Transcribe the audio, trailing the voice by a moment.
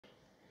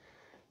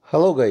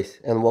Hello guys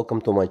and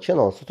welcome to my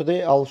channel. So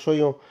today I'll show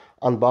you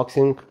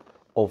unboxing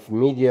of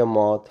media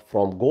mod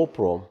from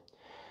GoPro.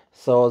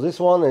 So this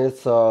one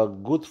is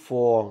good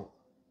for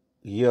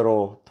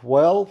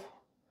HERO12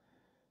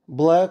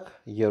 black,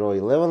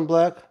 HERO11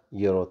 black,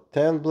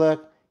 HERO10 black,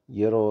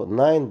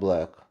 HERO9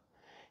 black,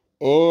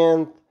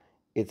 and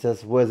it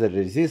says weather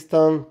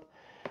resistant,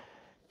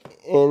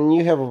 and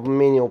you have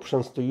many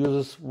options to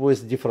use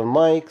with different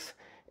mics.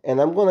 And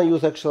I'm gonna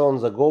use actually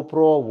on the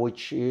GoPro,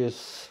 which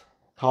is,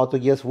 how to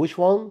guess which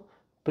one?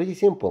 Pretty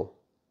simple.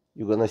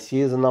 You're gonna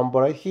see the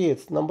number right here.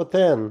 It's number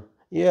 10.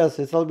 Yes,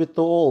 it's a little bit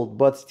too old,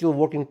 but still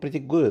working pretty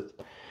good.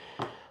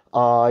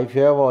 If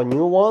you have a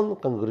new one,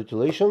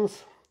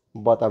 congratulations.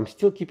 But I'm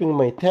still keeping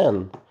my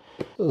 10.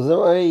 The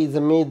way they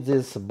made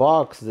this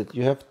box that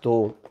you have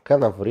to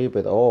kind of rip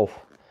it off,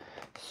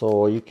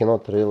 so you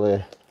cannot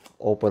really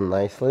open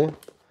nicely.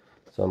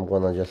 So I'm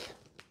gonna just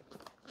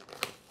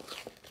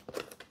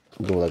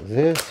do like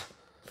this,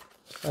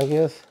 I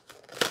guess.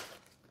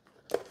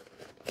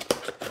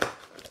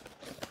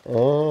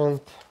 And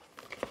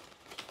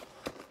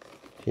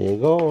here you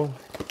go.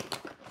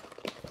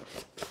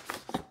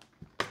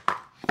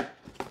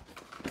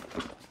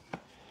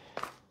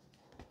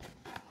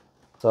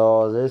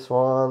 So this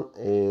one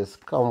is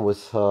come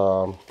with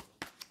I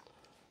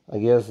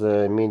guess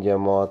the media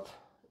mod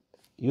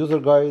user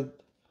guide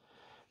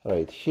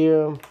right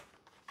here,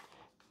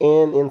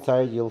 and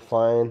inside you'll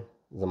find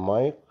the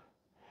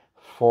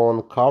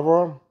microphone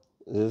cover.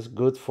 This is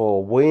good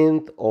for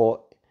wind or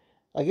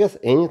I guess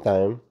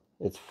anytime,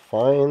 it's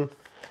fine.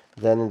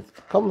 Then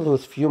it comes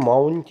with few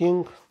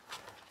mounting.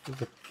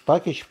 The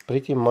package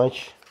pretty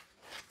much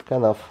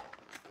kind of,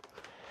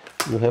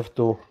 you have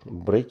to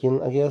break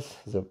in, I guess,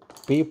 the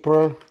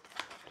paper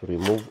to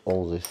remove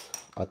all this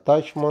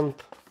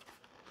attachment,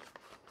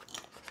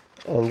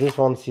 and this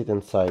one sit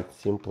inside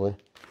simply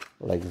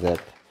like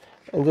that,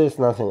 and there's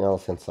nothing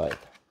else inside.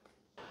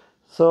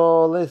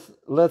 So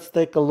let's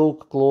take a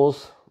look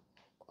close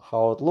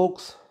how it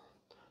looks.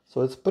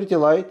 So it's pretty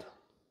light,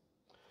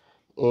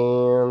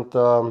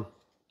 and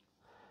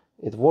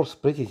it works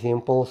pretty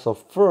simple. So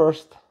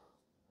first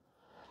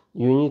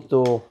you need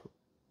to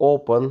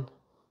open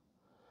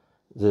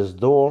this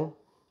door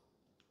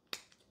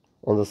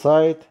on the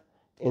side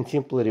and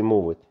simply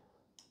remove it.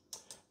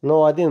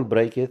 No, I didn't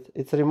break it,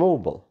 it's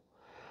removable.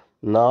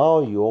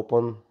 Now you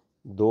open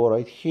door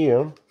right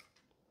here,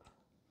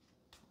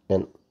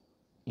 and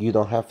you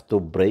don't have to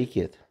break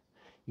it,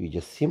 you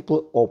just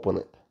simply open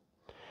it.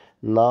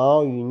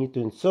 Now you need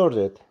to insert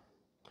it,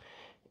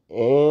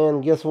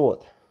 and guess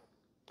what?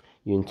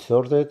 You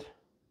insert it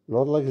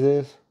not like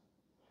this,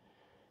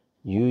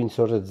 you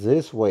insert it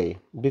this way,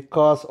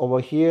 because over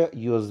here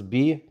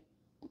USB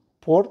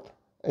port,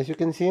 as you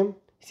can see,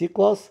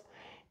 C-class,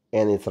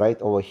 and it's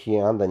right over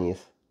here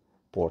underneath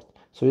port.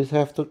 So you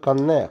have to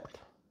connect.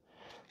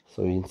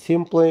 So you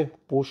simply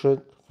push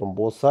it from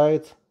both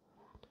sides,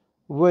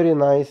 very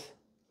nice,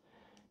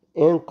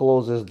 and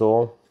close this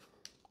door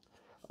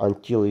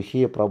until you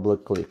hear probably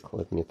click.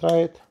 Let me try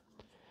it.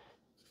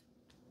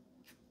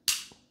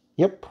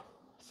 Yep,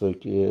 so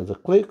it is a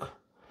click,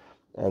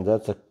 and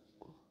that's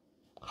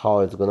how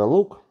it's gonna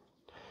look.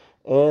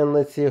 And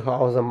let's see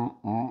how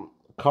the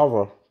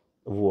cover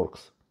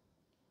works.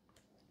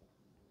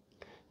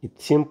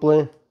 It's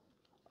simply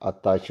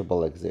attachable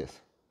like this.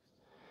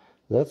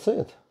 That's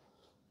it.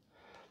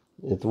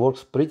 It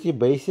works pretty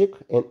basic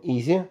and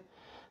easy.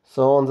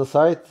 So on the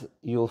side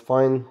you'll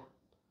find,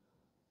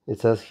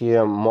 it says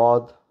here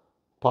mod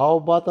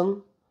power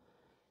button.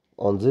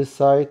 On this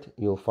side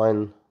you'll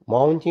find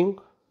mounting,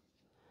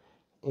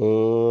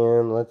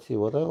 and let's see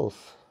what else.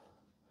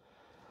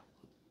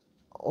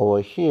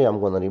 Over here I'm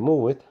gonna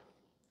remove it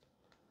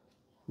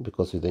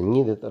because we don't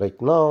need it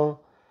right now.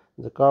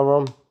 The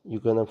cover,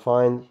 you're gonna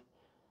find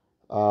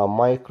a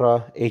micro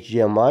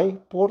HDMI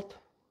port,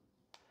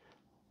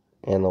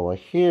 and over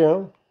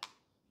here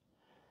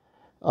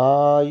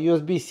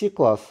USB-C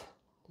class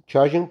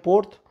charging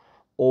port,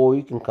 or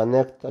you can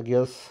connect, I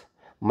guess,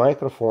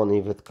 microphone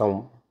if it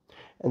come.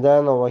 And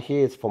then over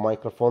here it's for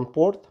microphone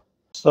port.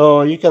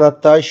 So you can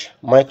attach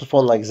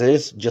microphone like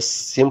this,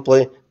 just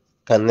simply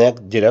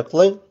connect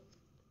directly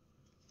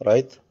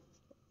right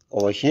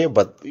over here,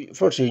 but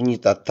first you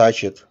need to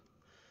attach it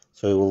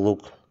so it will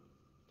look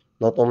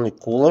not only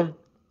cooler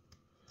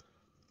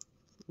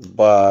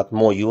but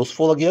more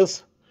useful, I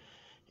guess.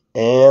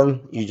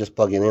 And you just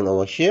plug it in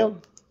over here,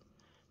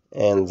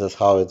 and that's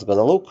how it's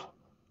gonna look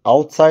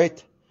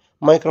outside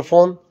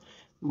microphone.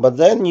 But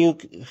then you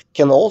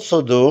can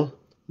also do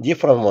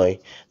different way.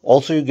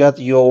 Also you got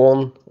your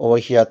own over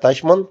here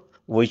attachment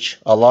which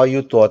allow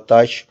you to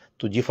attach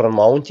to different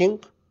mounting,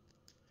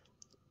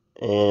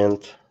 and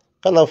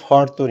kind of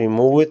hard to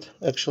remove it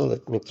actually.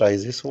 Let me try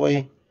this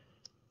way.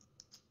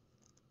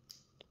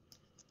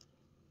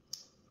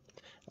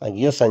 I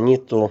guess I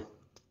need to,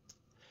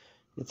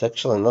 it's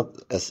actually not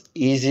as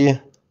easy,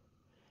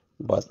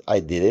 but I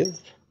did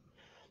it.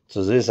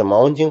 So there is a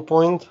mounting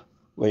point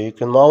where you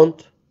can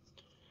mount,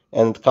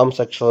 and it comes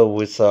actually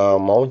with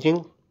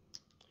mounting,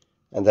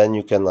 and then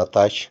you can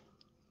attach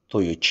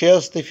to your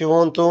chest if you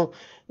want to,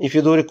 if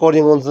you do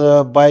recording on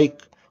the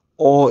bike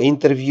or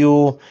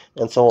interview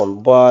and so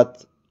on.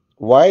 But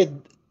why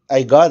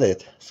I got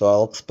it? So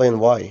I'll explain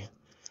why.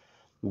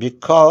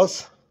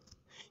 Because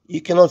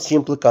you cannot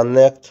simply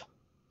connect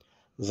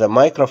the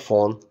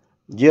microphone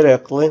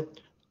directly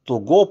to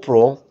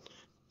GoPro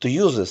to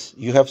use this.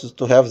 You have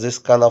to have this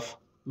kind of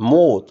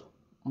mode,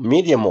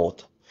 media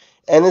mode,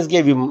 and it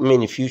gave you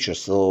many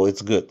features, so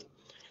it's good.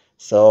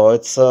 So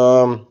it's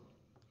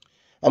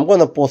I'm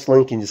gonna post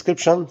link in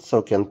description so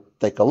you can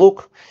take a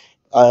look.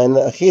 And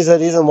here's the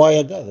reason why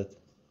I got it.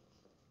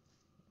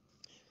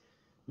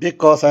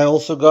 Because I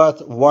also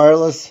got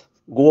wireless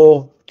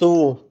Go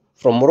 2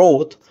 from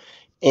Rode,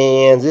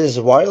 and this is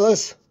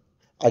wireless.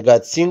 I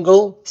got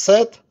single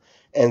set,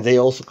 and they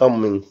also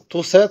come in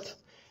 2 set.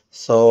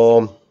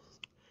 So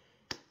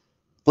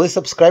please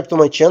subscribe to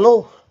my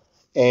channel,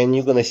 and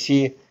you're gonna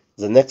see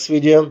the next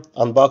video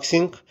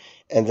unboxing,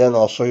 and then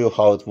I'll show you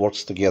how it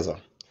works together.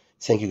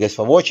 Thank you guys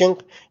for watching,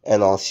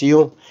 and I'll see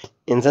you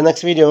in the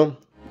next video.